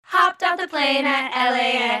out the plane at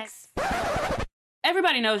LAX.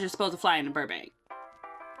 Everybody knows you're supposed to fly into Burbank.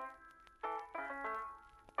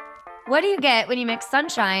 What do you get when you mix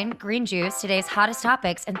sunshine, green juice, today's hottest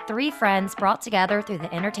topics, and 3 friends brought together through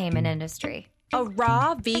the entertainment industry? A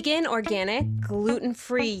raw, vegan, organic,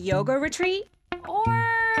 gluten-free yoga retreat?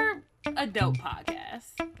 Or a dope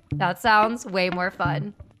podcast. That sounds way more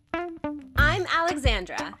fun. I'm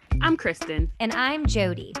Alexandra. I'm Kristen. And I'm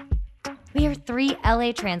Jody. We are 3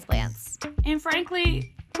 LA transplants. And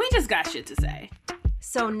frankly, we just got shit to say.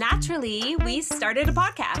 So naturally, we started a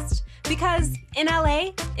podcast. Because in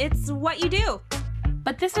LA, it's what you do.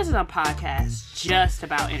 But this isn't a podcast just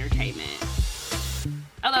about entertainment.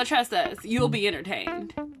 Although, trust us, you'll be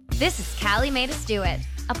entertained. This is Callie Made Us Do It,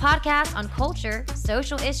 a podcast on culture,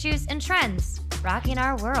 social issues, and trends, rocking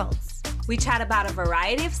our worlds. We chat about a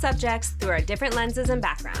variety of subjects through our different lenses and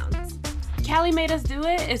backgrounds. Callie Made Us Do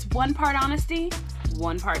It is 1 part honesty,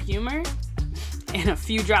 1 part humor, and a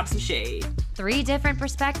few drops of shade. 3 different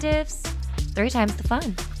perspectives, 3 times the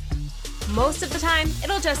fun. Most of the time,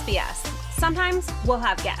 it'll just be us. Sometimes we'll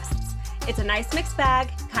have guests. It's a nice mixed bag,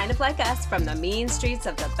 kind of like us from the mean streets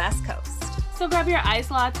of the Best Coast. So grab your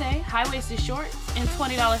iced latte, high-waisted shorts, and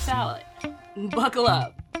 $20 salad. Buckle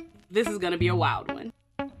up. This is gonna be a wild one.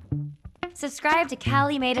 Subscribe to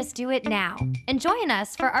Callie Made Us Do It now and join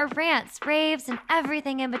us for our rants, raves, and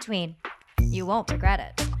everything in between. You won't regret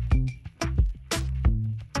it.